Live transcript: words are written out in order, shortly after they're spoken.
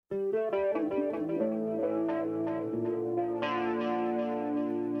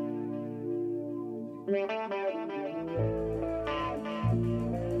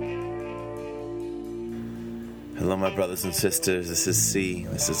brothers and sisters, this is C.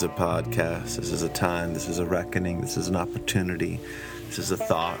 This is a podcast. This is a time. This is a reckoning. This is an opportunity. This is a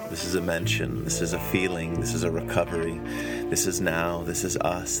thought. This is a mention. This is a feeling. This is a recovery. This is now. This is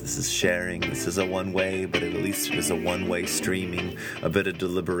us. This is sharing. This is a one-way, but at least it is a one-way streaming. A bit of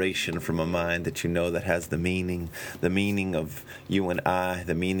deliberation from a mind that you know that has the meaning of you and I,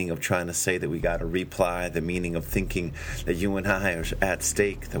 the meaning of trying to say that we got a reply, the meaning of thinking that you and I are at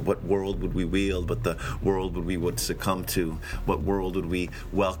stake, that what world would we wield, but the world we would succumb to, what world would we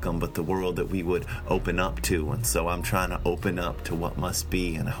welcome, but the world that we would open up to. And so I'm trying to open up to what must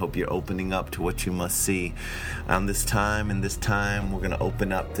be, and I hope you're opening up to what you must see. In this time, we're going to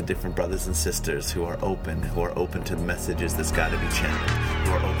open up to different brothers and sisters who are open to messages that's got to be channeled,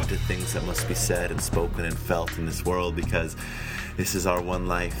 who are open to things that must be said and spoken and felt in this world, because this is our one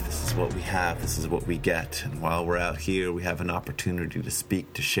life. This is what we have. This is what we get. And while we're out here, we have an opportunity to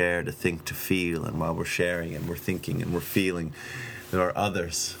speak, to share, to think, to feel. And while we're sharing and we're thinking and we're feeling, there are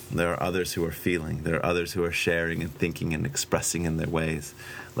others. There are others who are feeling. There are others who are sharing and thinking and expressing in their ways.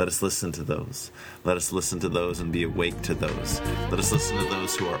 Let us listen to those. Let us listen to those and be awake to those. Let us listen to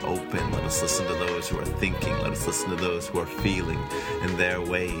those who are open. Let us listen to those who are thinking. Let us listen to those who are feeling in their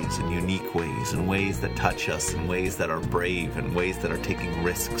ways, in unique ways, in ways that touch us, in ways that are brave, in ways that are taking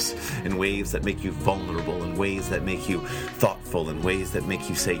risks, in ways that make you vulnerable, in ways that make you thoughtful, in ways that make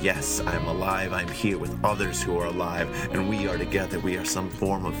you say, yes, I'm alive, I'm here with others who are alive, and we are together. We are some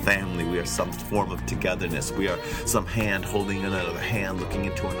form of family. We are some form of togetherness. We are some hand holding another hand, looking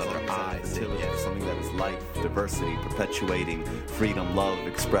into another eye. Something that is life, diversity, perpetuating, freedom, love,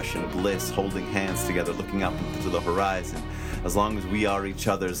 expression, bliss, holding hands together, looking up into the horizon. As long as we are each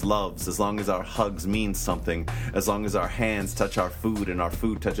other's loves, as long as our hugs mean something, as long as our hands touch our food and our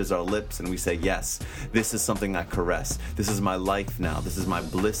food touches our lips and we say, yes, this is something I caress. This is my life now. This is my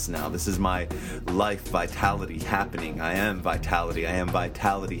bliss now. This is my life, vitality happening. I am vitality. I am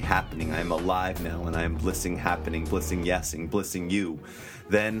vitality happening. I am alive now, and I am blissing happening, blissing yesing, blissing you.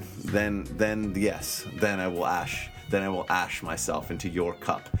 Then yes, then I will ash myself into your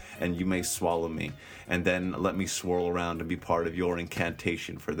cup, and you may swallow me, and then let me swirl around and be part of your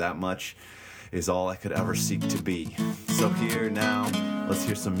incantation, for that much is all I could ever seek to be. So here now, let's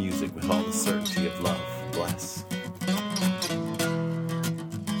hear some music with all the certainty of love. Bless.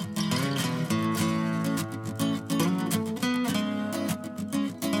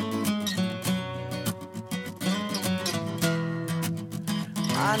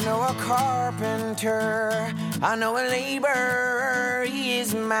 I know a carpenter, I know a laborer, he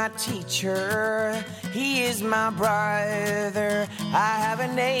is my teacher, he is my brother. I have a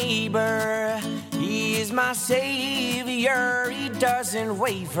neighbor, he is my savior, he doesn't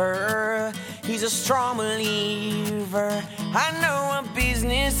waver, he's a strong believer. I know a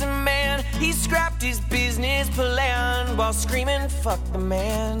businessman, he scrapped his business plan while screaming, fuck the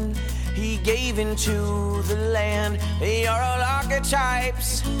man. He gave into the land. They are all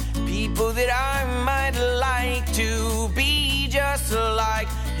archetypes, people that I might like to be just like,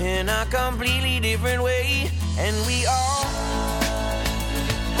 in a completely different way. And we all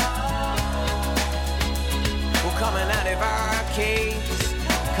coming out of our caves,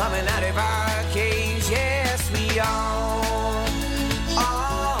 coming out of our caves. Yes, we all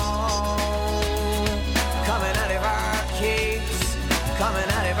coming out of our caves, coming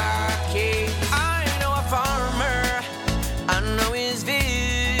out of our caves. I know a farmer, I know his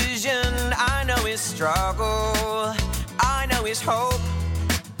vision, I know his struggle, I know his hope,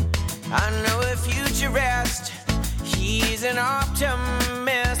 I know a futurist. He's an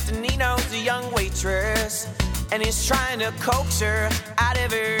optimist, and he knows a young waitress, and he's trying to coax her out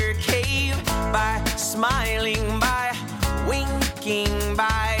of her cave by smiling, by winking,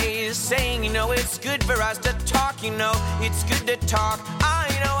 by saying, you know, it's good for us to talk, you know, it's good to talk. I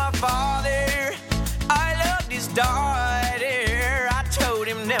know a father, I loved his daughter, I told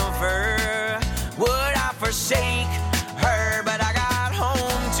him never would I forsake her, but I got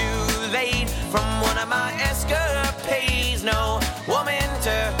home too late from one of my escapades. No woman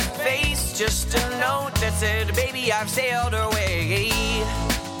to face, just a note that said, baby, I've sailed away,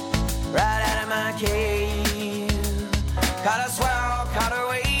 right out of my cave. Caught a swell, caught a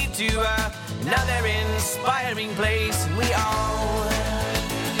wave to another inspiring place. And we all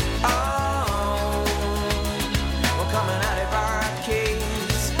we're coming out of our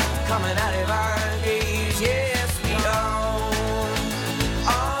caves, coming out of our caves. Yes, we all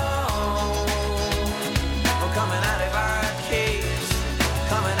we're coming out of our caves,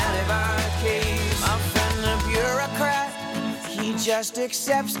 coming out of our caves. My friend the bureaucrat, he just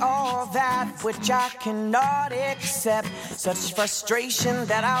accepts all that which I cannot accept. Such frustration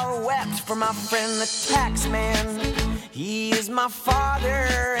that I wept for my friend the taxman. He is my father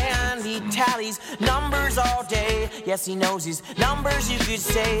and he tallies numbers all day. Yes, he knows his numbers, you could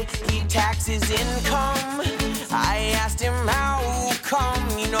say. He taxes income. I asked him how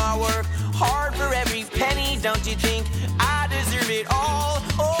come. You know I work hard for every penny. Don't you think I deserve it all?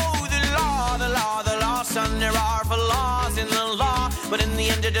 Oh, the law, the law, the law. Son, there are flaws in the law, but in the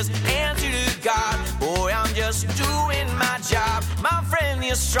end I just answer to God. Boy, I'm just doing my job. My friend the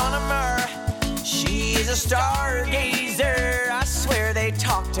astronomer, she is a stargazer. I swear they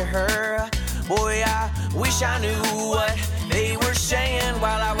talk to her. Boy, I wish I knew what they were saying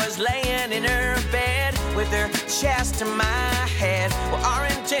while I was laying in her bed with her chest to my head. Well, our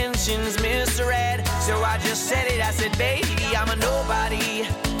intentions misread, so I just said it. I said, baby, I'm a nobody.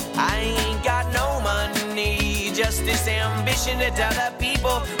 I ain't got no money, just this ambition to tell the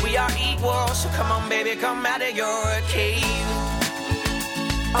people we are equal. So come on, baby, come out of your cave.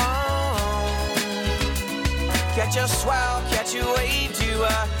 Oh, catch a swell, catch a wave to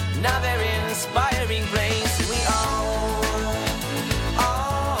another inspiring place. We all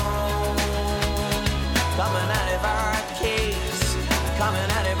coming out of our caves, coming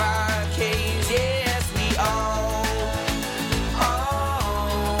out of our caves. Yes, we all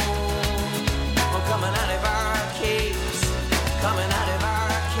we're coming out of our caves, coming out of our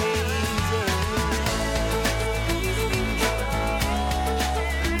caves.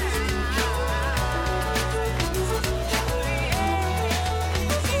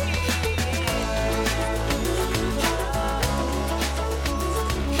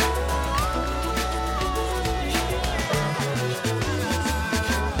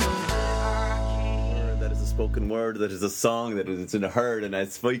 Spoken word, that is a song that is in a herd, and I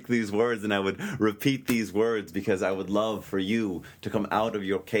speak these words and I would repeat these words because I would love for you to come out of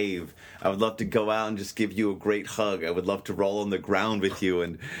your cave. I would love to go out and just give you a great hug. I would love to roll on the ground with you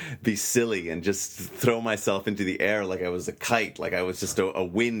and be silly and just throw myself into the air like I was a kite, like I was just a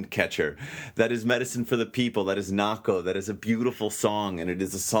wind catcher. That is Medicine for the People. That is Nahko. That is a beautiful song, and it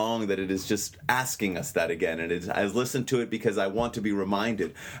is a song that it is just asking us that again. And I listen to it because I want to be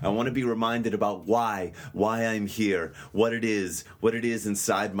reminded. I want to be reminded about why I'm here, what it is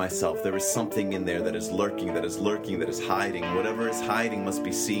inside myself. There is something in there that is lurking, that is hiding. Whatever is hiding must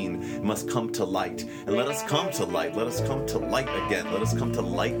be seen, it must come to light. And let us come to light. Let us come to light again. Let us come to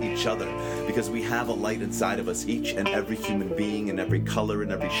light each other, because we have a light inside of us, each and every human being, in every color,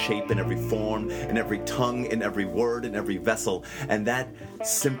 in every shape, in every form, in every tongue, in every word, in every vessel. And that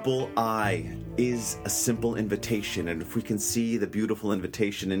simple I is a simple invitation. And if we can see the beautiful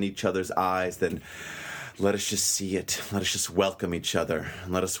invitation in each other's eyes, then let us just see it. Let us just welcome each other.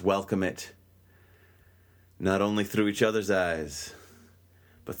 And let us welcome it not only through each other's eyes,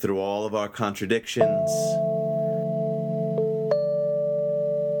 but through all of our contradictions.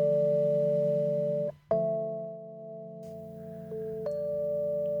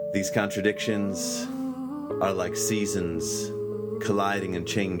 These contradictions are like seasons colliding and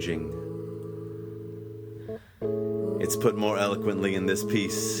changing. It's put more eloquently in this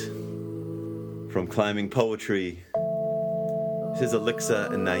piece from Climbing Poetry. This is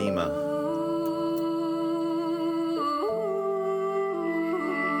Alixa and Naima.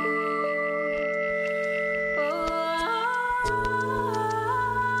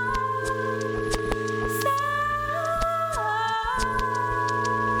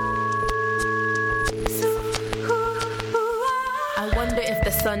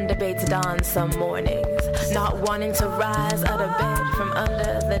 Sun debates dawn some mornings, not wanting to rise out of bed from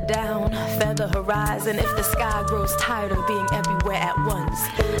under the down feather horizon. If the sky grows tired of being everywhere at once,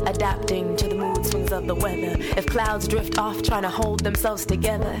 adapting to the mood swings of the weather. If clouds drift off trying to hold themselves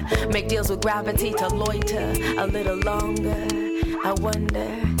together, make deals with gravity to loiter a little longer. I wonder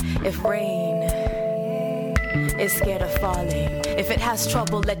if rain is scared of falling, if it has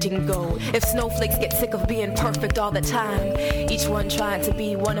trouble letting go, if snowflakes get sick of being perfect all the time, each one trying to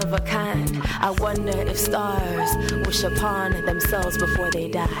be one of a kind. I wonder if stars wish upon themselves before they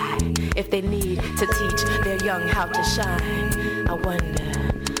die, if they need to teach their young how to shine. I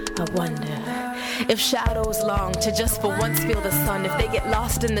wonder if shadows long to just for once feel the sun, if they get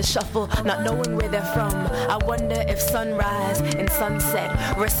lost in the shuffle, not knowing where they're from. I wonder if sunrise and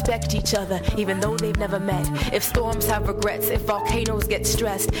sunset respect each other even though they've never met, if storms have regrets, if volcanoes get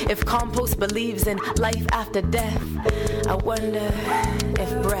stressed, if compost believes in life after death. I wonder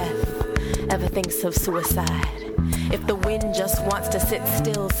if breath ever thinks of suicide, if the wind just wants to sit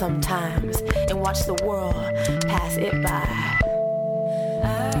still sometimes and watch the world pass it by.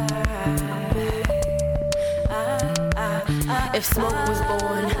 If smoke was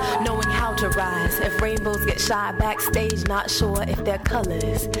born, knowing how to rise, if rainbows get shot backstage, not sure if their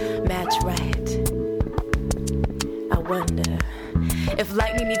colors match right. I wonder if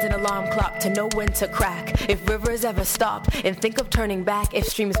lightning needs an alarm clock to know when to crack, if rivers ever stop and think of turning back, if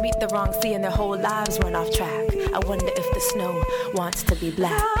streams meet the wrong sea and their whole lives run off track. I wonder if the snow wants to be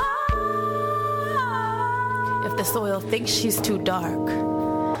black, if the soil thinks she's too dark,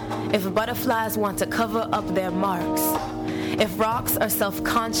 if butterflies want to cover up their marks, if rocks are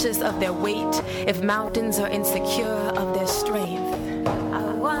self-conscious of their weight, if mountains are insecure of their strength.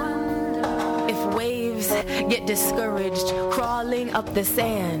 I wonder if waves get discouraged crawling up the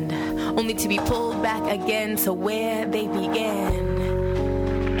sand, only to be pulled back again to where they began.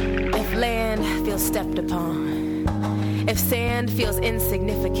 If land feels stepped upon, if sand feels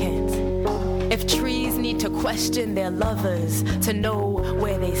insignificant, if trees need to question their lovers to know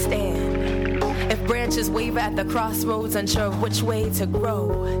where they stand, if branches waver at the crossroads unsure of which way to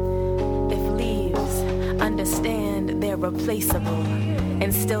grow, if leaves understand they're replaceable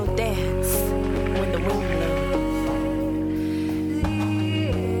and still dance when the wind blows.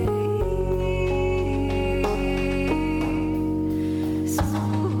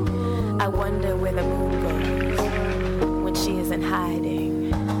 I wonder where the moon goes when she isn't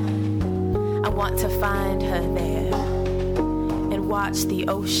hiding. I want to find her there and watch the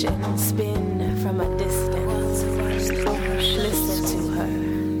ocean spin from a distance. Listen to her,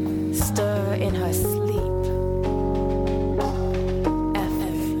 stir in her sleep.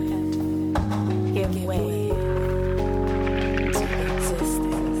 Effort, give way to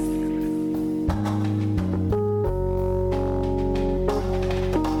existence.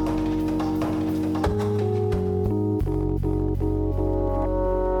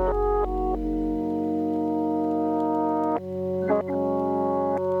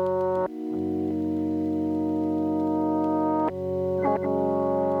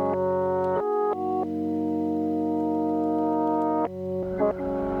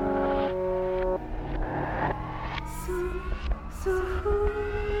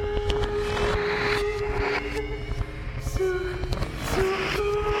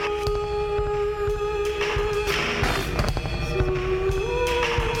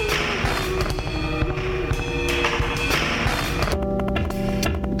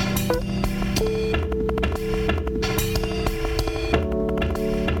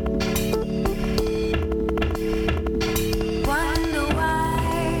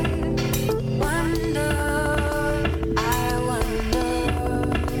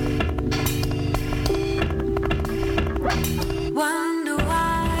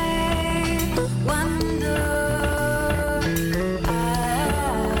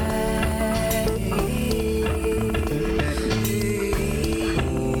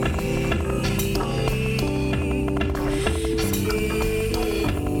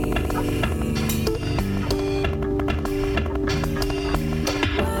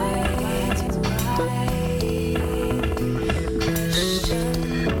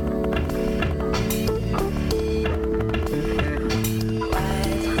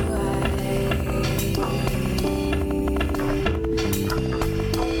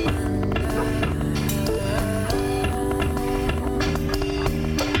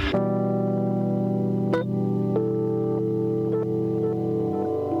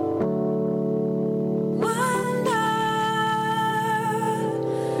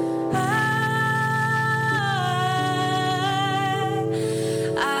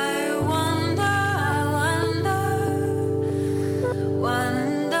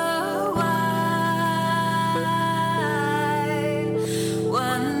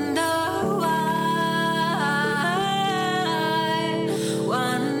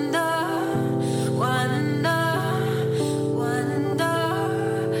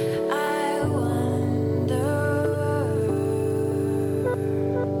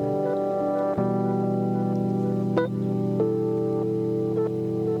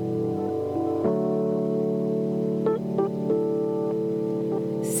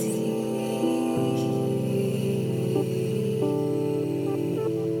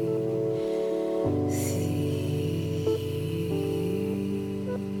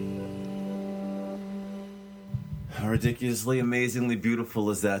 Ridiculously, amazingly beautiful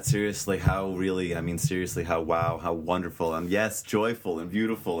is that? Seriously, how wow, how wonderful, and yes, joyful and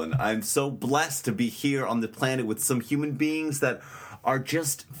beautiful, and I'm so blessed to be here on the planet with some human beings that are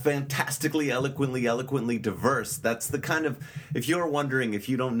just fantastically, eloquently diverse. That's the kind of, if you're wondering, if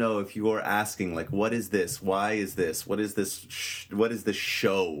you don't know, if you are asking, like, what is this? Why is this? What is this? What is this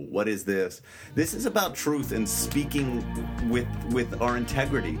show? What is this? This is about truth and speaking with our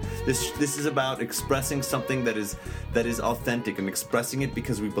integrity. This is about expressing something that is authentic, and expressing it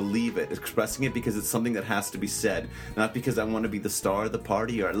because we believe it, expressing it because it's something that has to be said, not because I want to be the star of the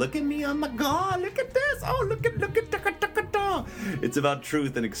party, or look at me, oh my God, look at this, oh look at It's about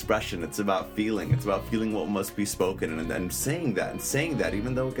truth and expression. It's about feeling. It's about feeling what must be spoken, and saying that,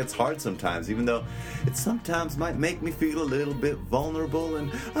 even though it gets hard sometimes, even though it sometimes might make me feel a little bit vulnerable,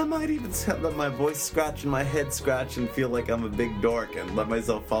 and I might even let my voice scratch and my head scratch and feel like I'm a big dork and let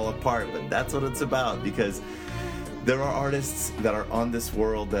myself fall apart. But that's what it's about, because there are artists that are on this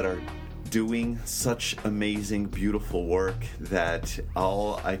world that are doing such amazing, beautiful work that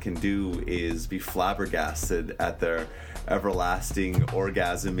all I can do is be flabbergasted at their everlasting,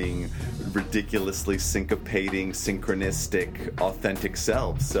 orgasming, ridiculously syncopating, synchronistic, authentic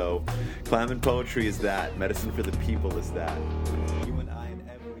selves. So Clam and Poetry is that. Medicine for the People is that. You and I and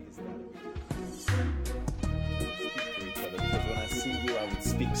Every is that. Speak for each other, because when I see you, I would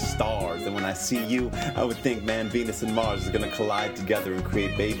speak stars. And when I see you, I would think, man, Venus and Mars are going to collide together and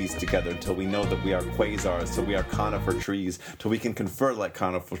create babies together until we know that we are quasars, till we are conifer trees, till we can confer like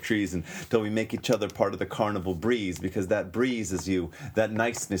conifer trees, and till we make each other part of the carnival breeze, because that breeze is you, that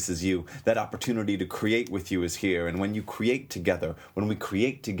niceness is you, that opportunity to create with you is here. And when you create together, when we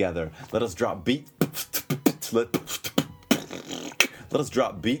create together, let us drop beats. Let us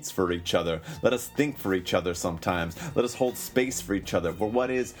drop beats for each other. Let us think for each other sometimes. Let us hold space for each other. For what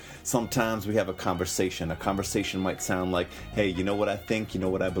is, sometimes we have a conversation. A conversation might sound like, hey, you know what I think, you know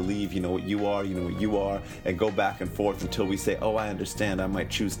what I believe, you know what you are, and go back and forth until we say, oh, I understand, I might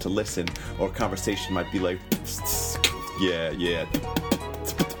choose to listen. Or a conversation might be like, yeah.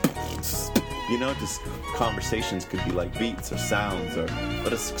 You know, just conversations could be like beats or sounds, or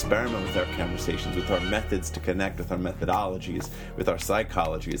let us experiment with our conversations, with our methods to connect, with our methodologies, with our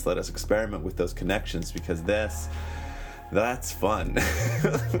psychologies. Let us experiment with those connections, because that's fun.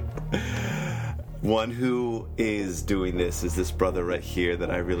 One who is doing this is this brother right here that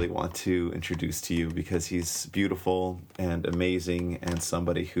I really want to introduce to you, because he's beautiful and amazing, and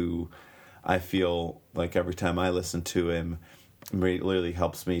somebody who I feel like every time I listen to him, really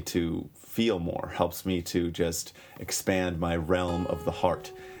helps me to feel more, helps me to just expand my realm of the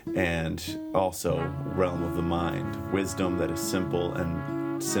heart, and also realm of the mind. Wisdom that is simple,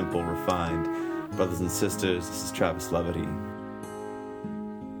 refined. Brothers and sisters, this is Travis Levity.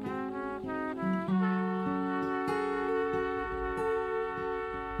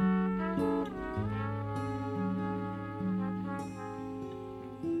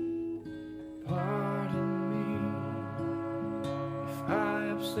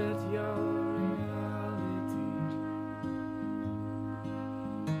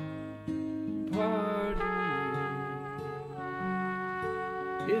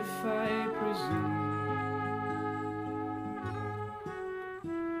 If I presume,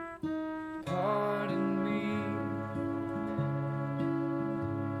 pardon me,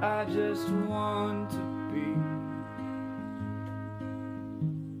 I just want to be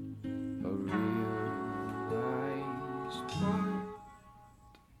a realized part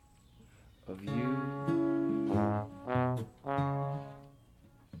of you.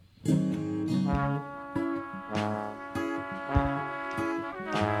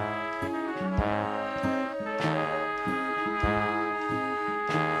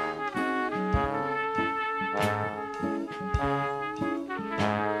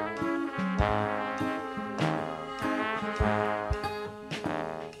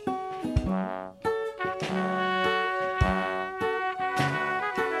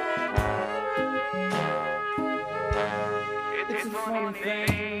 It's a funny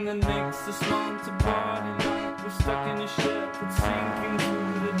thing that makes us want to party. We're stuck in a ship that's sinking to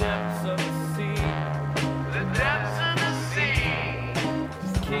the depths of the sea. The depths of the sea.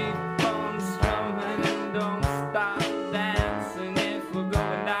 Just keep on strumming and don't stop dancing. If we're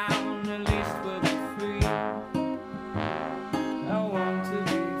going down, at least we'll be free. I want to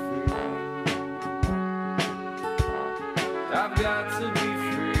be free. I've got to be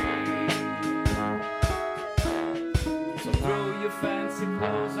free. Throw your fancy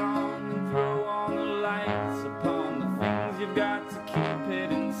clothes on and throw on the lights upon the things you've got to keep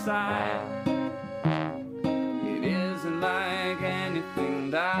it inside. It isn't like anything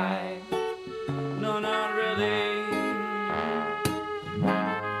died. No, not really.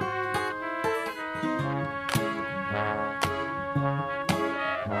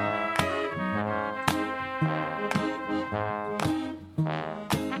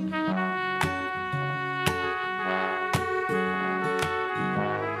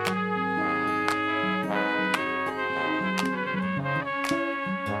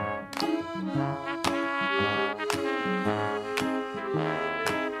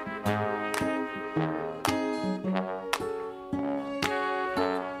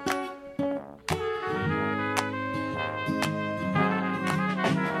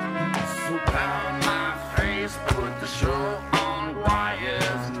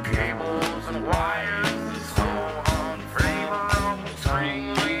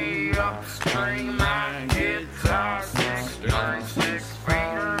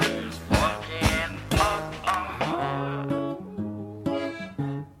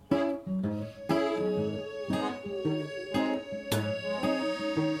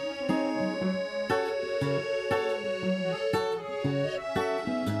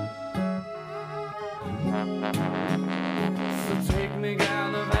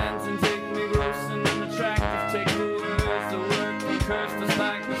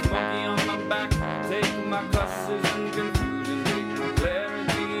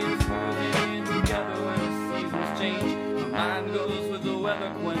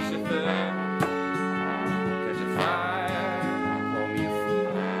 catch a third, catch a fire, call me a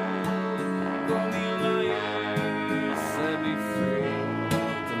fool, call me a liar, set me free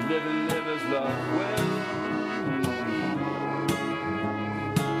to live and live as love will.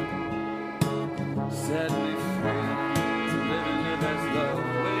 Set me free to live and live as love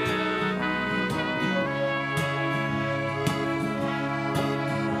will.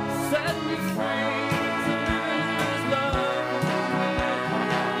 Set me free to live and live as love will.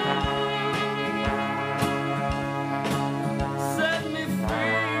 Set me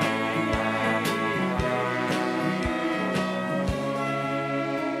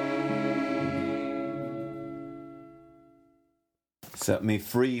Set me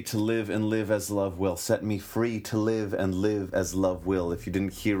free to live and live as love will. Set me free to live and live as love will. If you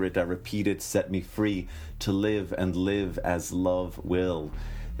didn't hear it, I repeat it. Set me free to live and live as love will.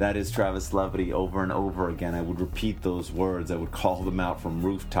 That is Travis Levity over and over again. I would repeat those words. I would call them out from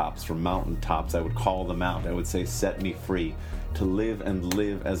rooftops, from mountaintops. I would call them out. I would say, set me free to live and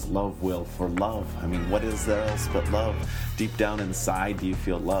live as love will. For love, I mean, what is there else but love? Deep down inside, do you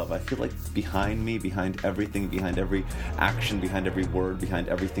feel love? I feel like behind me, behind everything, behind every action, behind every word, behind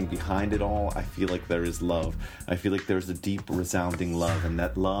everything, behind it all, I feel like there is love. I feel like there's a deep, resounding love, and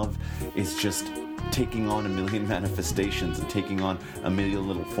that love is just taking on a million manifestations and taking on a million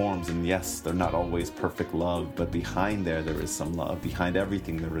little forms. And yes, they're not always perfect love, but behind there is some love. Behind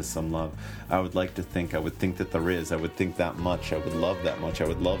everything there is some love. I would like to think, I would think that there is. I would think that much. I would love that much. I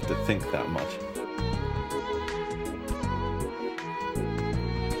would love to think that much.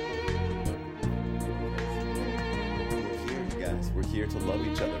 We're here, you guys. We're here to love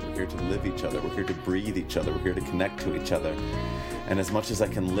each other. We're here to live each other. We're here to breathe each other. We're here to connect to each other. And as much as I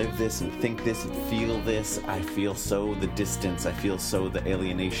can live this and think this and feel this, I feel so the distance. I feel so the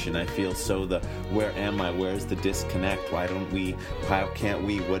alienation. I feel so the where am I? Where's the disconnect? Why don't we? How can't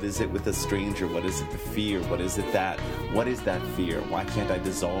we? What is it with a stranger? What is it the fear? What is it that? What is that fear? Why can't I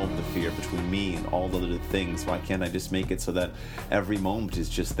dissolve the fear between me and all the other things? Why can't I just make it so that every moment is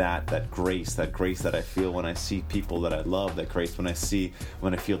just that grace that I feel when I see people that I love, that grace when I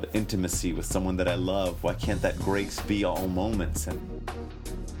feel the intimacy with someone that I love? Why can't that grace be all moments? And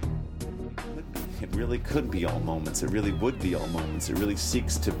it really could be all moments. It really would be all moments. It really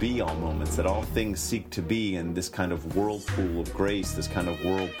seeks to be all moments, that all things seek to be in this kind of whirlpool of grace, this kind of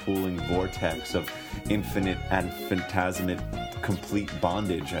whirlpooling vortex of infinite and phantasmic complete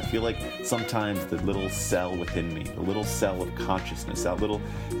bondage. I feel like sometimes the little cell within me, the little cell of consciousness, that little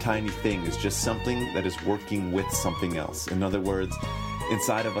tiny thing is just something that is working with something else. In other words,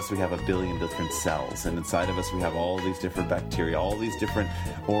 inside of us we have a billion different cells, and inside of us we have all these different bacteria, all these different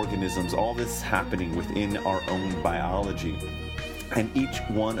organisms, all this happening within our own biology. And each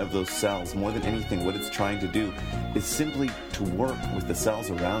one of those cells, more than anything, what it's trying to do is simply to work with the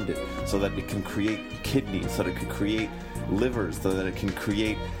cells around it so that it can create kidneys, so that it can create livers, so that it can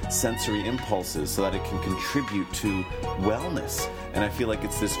create sensory impulses, so that it can contribute to wellness. And I feel like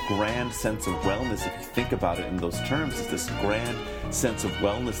it's this grand sense of wellness, if you think about it in those terms, it's this grand sense of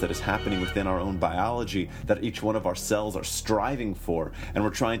wellness that is happening within our own biology that each one of our cells are striving for, and we're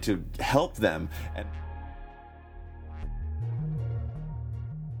trying to help them. And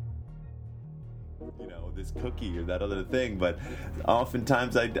this cookie or that other thing, but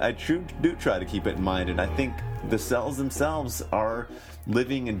oftentimes I do try to keep it in mind, and I think the cells themselves are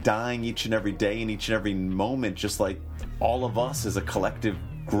living and dying each and every day and each and every moment, just like all of us as a collective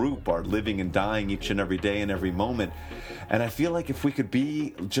group are living and dying each and every day and every moment. And I feel like if we could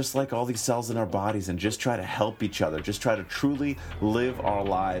be just like all these cells in our bodies and just try to help each other, just try to truly live our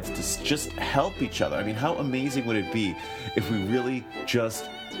lives to just help each other. I mean, how amazing would it be if we really just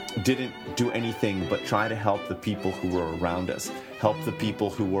didn't do anything but try to help the people who were around us, help the people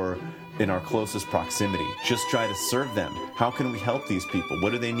who were in our closest proximity, just try to serve them. How can we help these people?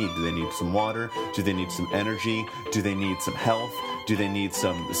 What do they need? Do they need some water? Do they need some energy? Do they need some health? Do they need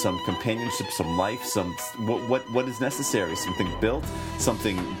some companionship, some life, what is necessary? Something built,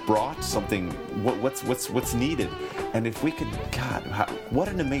 something brought, something what's needed? And if we could, God, what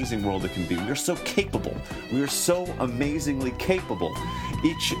an amazing world it can be. We are so capable. We are so amazingly capable.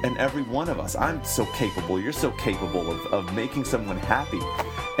 Each and every one of us. I'm so capable. You're so capable of making someone happy.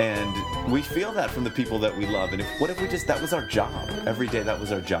 And we feel that from the people that we love. And what if we just, that was our job. Every day that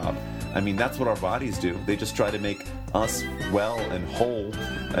was our job. I mean, that's what our bodies do. They just try to make us well and whole.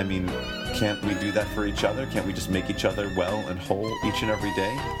 I mean, can't we do that for each other? Can't we just make each other well and whole each and every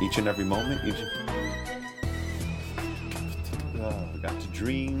day, each and every moment? I got to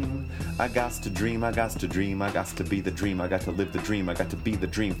dream. I got to dream, I got to dream, I got to be the dream, I got to live the dream, I got to be the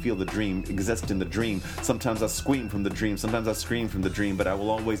dream, feel the dream, exist in the dream. Sometimes I scream from the dream, sometimes I scream from the dream, but I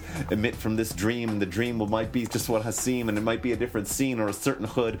will always emit from this dream, and the dream might be just what I seem, and it might be a different scene or a certain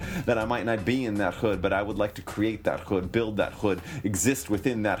hood that I might not be in that hood, but I would like to create that hood, build that hood, exist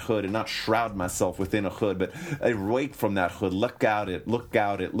within that hood, and not shroud myself within a hood, but awake from that hood, look out at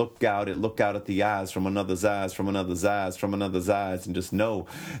the eyes from another's eyes, from another's eyes, from another's eyes, and just know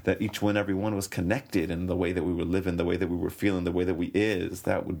that each one, every one was connected in the way that we were living, the way that we were feeling, the way that we is.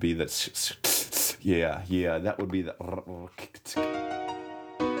 That would be that. Yeah, that would be the.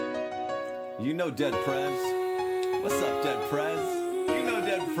 You know Dead Prez. What's up, Dead Prez? You know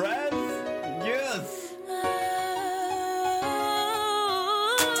Dead Prez? Yes.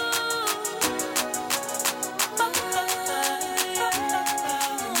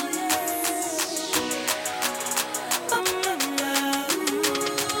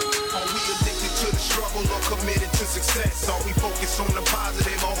 Committed to success. Are we focused on the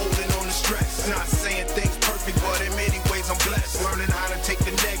positive or holding on the stress? Not saying things perfect, but in many ways I'm blessed. Learning how to take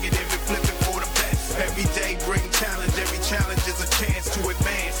the negative and flip it for the best. Every day bring challenge, every challenge is a chance to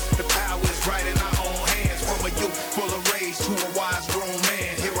advance. The power is right in our own hands. From a youth full of rage to a wise grown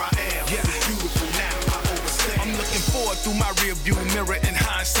man, here I am. Yeah, it's beautiful now, I overstand. I'm looking forward through my rear view mirror in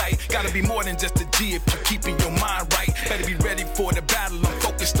hindsight. Gotta be more than just a G if you're keeping your mind right. Better be ready for the battle, I'm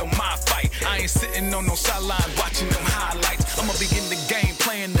focused on my fight. I ain't sitting on no sideline watching them highlights. I'ma begin the game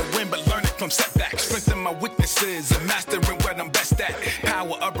playing to win, but learning from setbacks. Strengthen my weaknesses and mastering what I'm best at.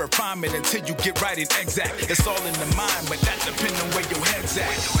 Power of refinement until you get right and exact. It's all in the mind, but that depends on where your head's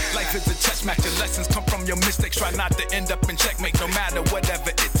at. Life is a chess match, your lessons come from your mistakes. Try not to end up in checkmate, no matter whatever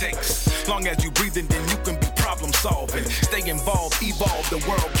it takes. Long as you breathing, then you can be problem solving. Stay involved, evolve, the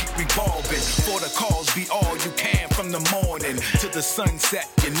world keep revolving. For the cause, be all you can from the morning to the sunset.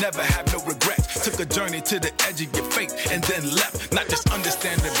 You never have no regrets. Took a journey to the edge of your fate and then left. Not just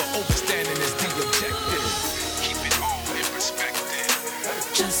understanding, but overstanding is the objective. Keep it all in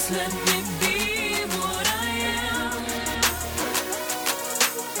perspective. Just let me be what I am.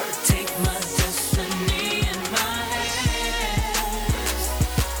 Take my destiny in my hands.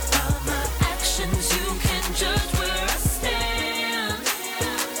 By my actions, you can judge where I stand.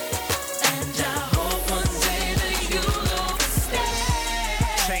 And I hope one day that you'll understand.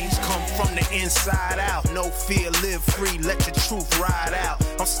 Change come from the inside out. No fear, live free, let your truth ride out.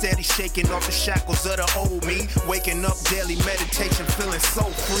 I'm steady shaking off the shackles of the old me. Waking up daily meditation, feeling so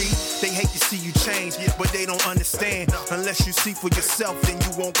free. They hate to see you change, but they don't understand. Unless you see for yourself, then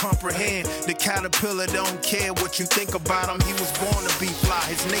you won't comprehend. The caterpillar don't care what you think about him. He was born to be fly,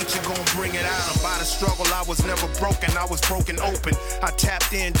 his nature gon' bring it out him. By the struggle, I was never broken, I was broken open. I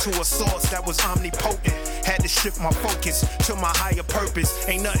tapped into a source that was omnipotent. Had to shift my focus to my higher purpose.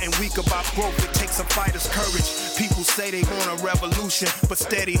 Ain't nothing weak about growth, it takes a fighter's courage. People say they want a revolution, but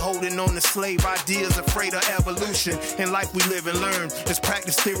steady holding on to slave ideas, afraid of evolution. In life we live and learn. It's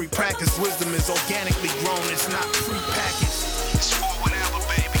practice, theory, practice. Wisdom is organically grown, it's not pre-packaged. It's forward ever,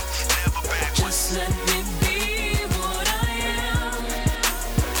 baby, never backwards. Just let me be what I am.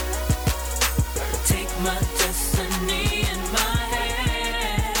 Take my destiny in my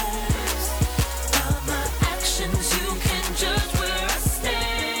hands. By my actions you can judge where I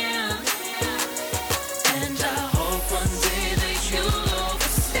stand. And I hope one day that you'll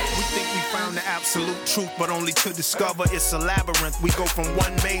understand. We think we found the absolute truth, but only to discover it's a labyrinth. We go from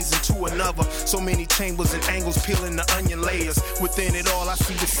one maze into another. So many chambers and angles peeling the onion layers. Within it all, I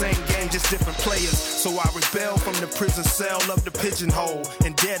see the same game, just different players. So I rebel from the prison cell of the pigeonhole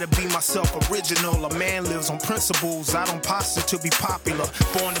and dare to be myself original. A man lives on principles. I don't posture to be popular.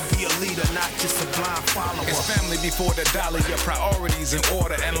 Born to be a leader, not just a blind follower. It's family before the dollar, your priorities in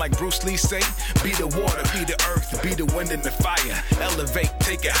order. And like Bruce Lee say, be the water, be the earth, be the wind and the fire. Elevate,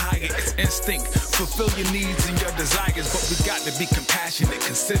 take it higher, it's instinct. Fulfill your needs and your desires, but we got to be compassionate,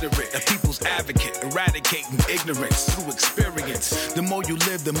 considerate, a people's advocate, eradicating ignorance through experience. The more you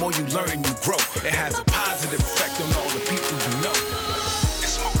live, the more you learn and you grow. It has a positive effect on all the people you know.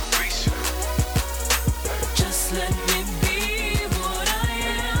 It's motivation. Just let me be what I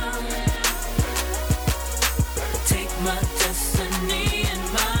am. Take my destiny in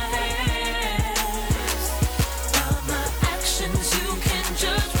my hands. By my actions you can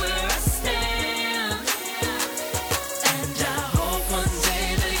judge where I stand. And I hope one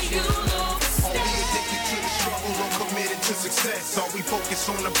day that you'll understand. Are we addicted to the struggle or committed to success? Are we focused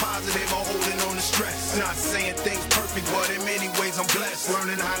on the positive or holding on to stress? Not saying things perfect, but in many ways I'm blessed.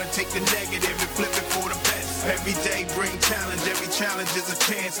 Learning how to take the negative and flip it for the best. Every day bring challenge, every challenge is a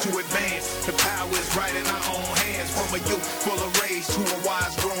chance to advance. The power is right in our own hands. From a youth full of rage to a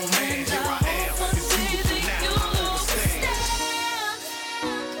wise grown man. Here I am, it's beautiful now, I understand.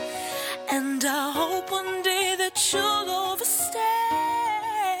 And I hope one day that you'll overstand.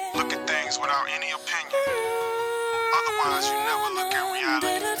 Look at things without any opinion. Otherwise, you never look at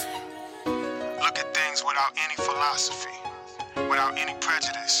reality. Look at things without any philosophy, without any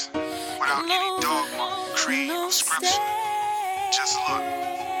prejudice, without any dogma, creed, or scripture. Just look,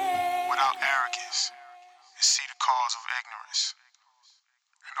 without arrogance, and see the cause of ignorance,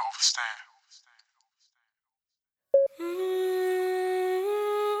 and overstand.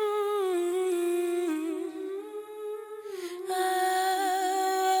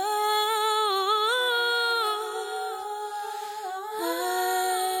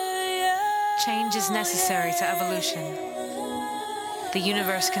 Change is necessary to evolution. The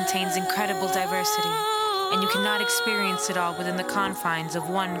universe contains incredible diversity, and you cannot experience it all within the confines of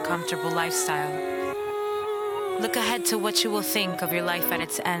one comfortable lifestyle. Look ahead to what you will think of your life at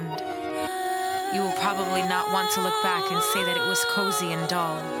its end. You will probably not want to look back and say that it was cozy and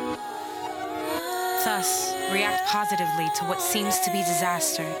dull. Thus, react positively to what seems to be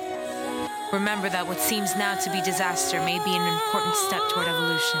disaster. Remember that what seems now to be disaster may be an important step toward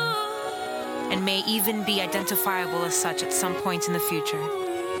evolution, and may even be identifiable as such at some point in the future.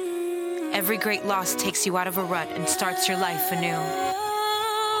 Every great loss takes you out of a rut and starts your life anew.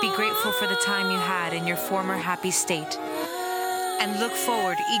 Be grateful for the time you had in your former happy state, and look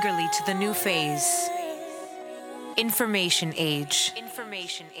forward eagerly to the new phase. Information age.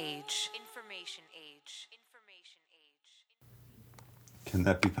 Information age. Information age. Information age. Can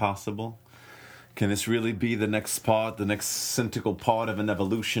that be possible? Can this really be the next part, the next cyclical part of an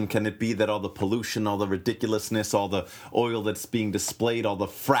evolution? Can it be that all the pollution, all the ridiculousness, all the oil that's being displayed, all the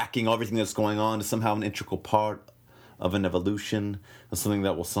fracking, everything that's going on is somehow an integral part of an evolution, of something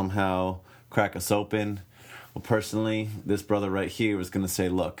that will somehow crack us open? Well, personally, this brother right here is going to say,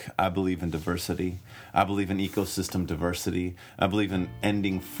 look, I believe in diversity. I believe in ecosystem diversity. I believe in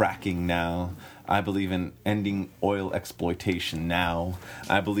ending fracking now. I believe in ending oil exploitation now.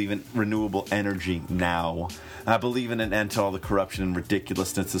 I believe in renewable energy now. I believe in an end to all the corruption and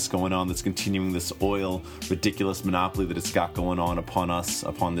ridiculousness that's going on, that's continuing this oil ridiculous monopoly that it's got going on upon us,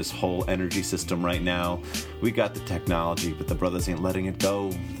 upon this whole energy system right now. We got the technology, but the brothers ain't letting it go.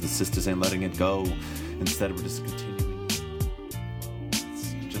 The sisters ain't letting it go. Instead, we're just continuing.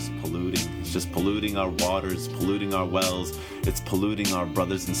 It's just polluting. It's just polluting our waters, polluting our wells. It's polluting our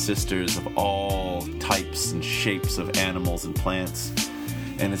brothers and sisters of all types and shapes of animals and plants.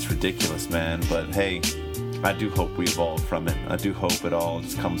 And it's ridiculous, man. But hey, I do hope we evolve from it. I do hope it all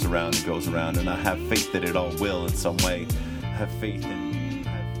just comes around and goes around. And I have faith that it all will in some way. I have faith in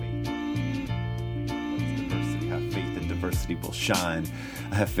diversity. I have faith that diversity will shine.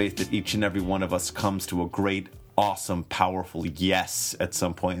 I have faith that each and every one of us comes to a great, awesome, powerful yes at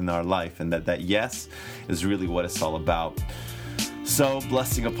some point in our life, and that yes is really what it's all about. So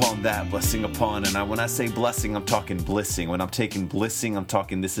blessing upon that, blessing upon, and when I say blessing, I'm talking blissing. When I'm taking blissing, I'm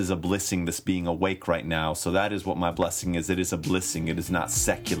talking this is a blissing, this being awake right now. So that is what my blessing is. It is a blissing. It is not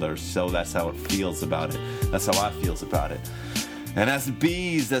secular. So that's how it feels about it. That's how I feels about it. And as it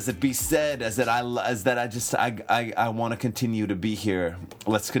be said, I want to continue to be here.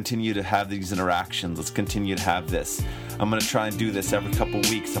 Let's continue to have these interactions. Let's continue to have this. I'm going to try and do this every couple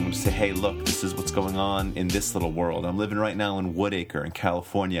weeks. I'm going to say, hey, look, this is what's going on in this little world. I'm living right now in Woodacre in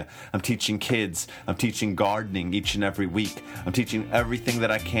California. I'm teaching kids. I'm teaching gardening each and every week. I'm teaching everything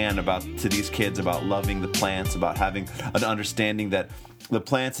that I can to these kids about loving the plants, about having an understanding that the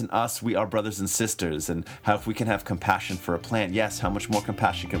plants and us, we are brothers and sisters, and how if we can have compassion for a plant, yes, how much more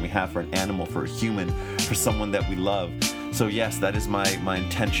compassion can we have for an animal, for a human, for someone that we love? So yes, that is my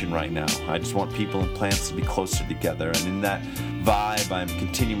intention right now. I just want people and plants to be closer together, and in that vibe, I'm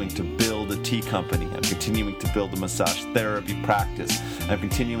continuing to build a tea company. I'm continuing to build a massage therapy practice. I'm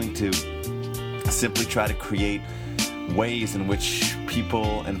continuing to simply try to create ways in which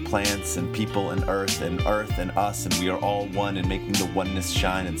people and plants and people and earth and us, and we are all one, and making the oneness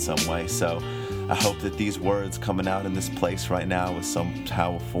shine in some way. So I hope that these words coming out in this place right now is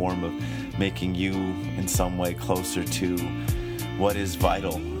somehow a form of making you in some way closer to what is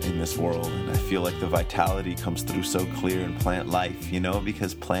vital in this world. And I feel like the vitality comes through so clear in plant life,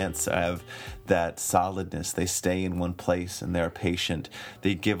 because plants have that solidness. They stay in one place and they're patient.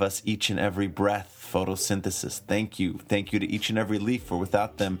 They give us each and every breath photosynthesis. Thank you to each and every leaf, for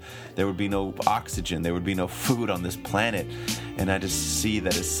without them there would be no oxygen, there would be no food on this planet. And I just see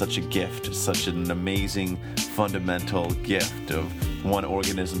that as such a gift, such an amazing fundamental gift of one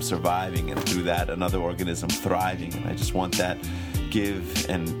organism surviving, and through that another organism thriving. And I just want that give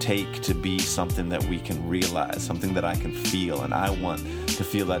and take to be something that we can realize, something that I can feel. And I want to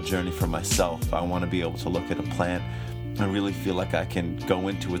feel that journey for myself. I want to be able to look at a plant and really feel like I can go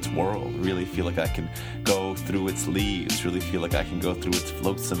into its world, really feel like I can go through its leaves, really feel like I can go through its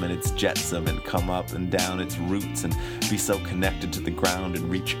flotsam and its jetsam and come up and down its roots and be so connected to the ground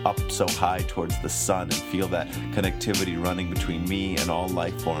and reach up so high towards the sun and feel that connectivity running between me and all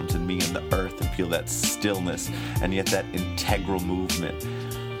life forms and me and the earth, and feel that stillness and yet that integral movement.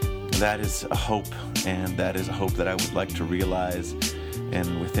 That is a hope, and that is a hope that I would like to realize.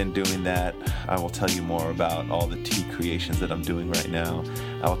 And within doing that, I will tell you more about all the tea creations that I'm doing right now.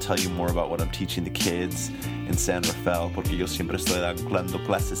 I will tell you more about what I'm teaching the kids in San Rafael, porque yo siempre estoy dando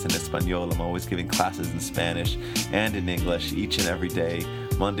clases en español. I'm always giving classes in Spanish and in English each and every day,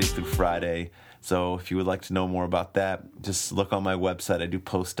 Monday through Friday. So if you would like to know more about that, just look on my website. I do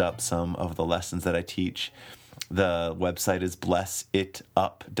post up some of the lessons that I teach. The website is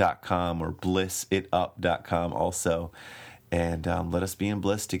blessitup.com or blissitup.com also. And let us be in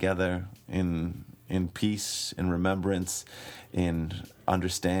bliss together, in peace, in remembrance, in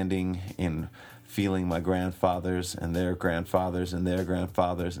understanding, in feeling my grandfathers and their grandfathers and their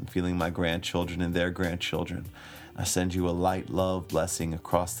grandfathers, and feeling my grandchildren and their grandchildren. I send you a light, love, blessing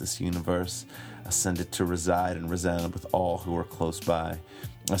across this universe. I send it to reside and resound with all who are close by.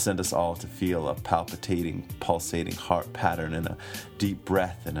 I send us all to feel a palpitating, pulsating heart pattern and a deep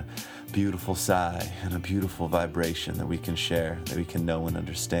breath and a beautiful sigh and a beautiful vibration that we can share, that we can know and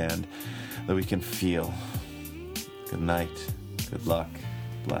understand, that we can feel. Good night. Good luck.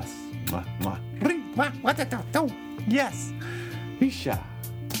 Bless. Mwah, mwah. Ring, mwah, wah-da-da-do. Yes. Isha.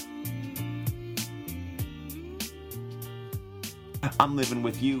 I'm living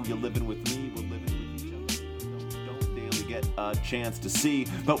with you. You're living with me. We're living with each other. Don't daily get a chance to see,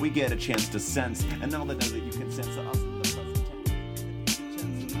 but we get a chance to sense. And now that know that you can sense us in the present tense, you can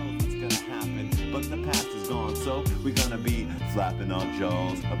chance to know what's gonna happen. But the past is gone, so we're gonna be flapping our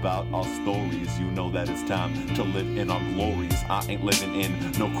jaws about our stories. You know that it's time to live in our glories. I ain't living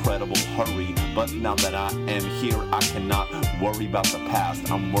in no credible hurry, but now that I am here, I cannot worry about the past.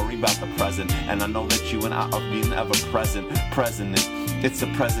 I'm worried about the present, and I know that you and I are being ever present. It's a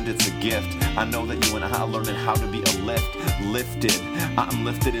present, it's a gift. I know that you and I are learning how to be lifted. I'm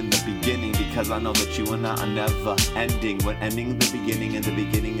lifted in the beginning because I know that you and I are never ending. We're ending the beginning, and the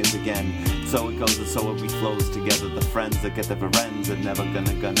beginning is again. So it goes and so it flows together. The friends that get the friends are never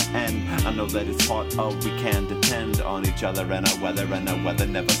gonna end. I know that it's part of we can depend on each other, and our weather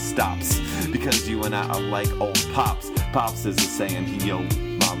never stops. Because you and I are like old pops. Pops is a saying, yo,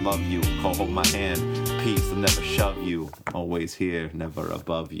 I love you, hold my hand. Peace, I'll never shove you. Always here, never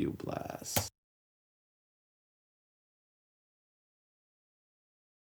above you. Blast.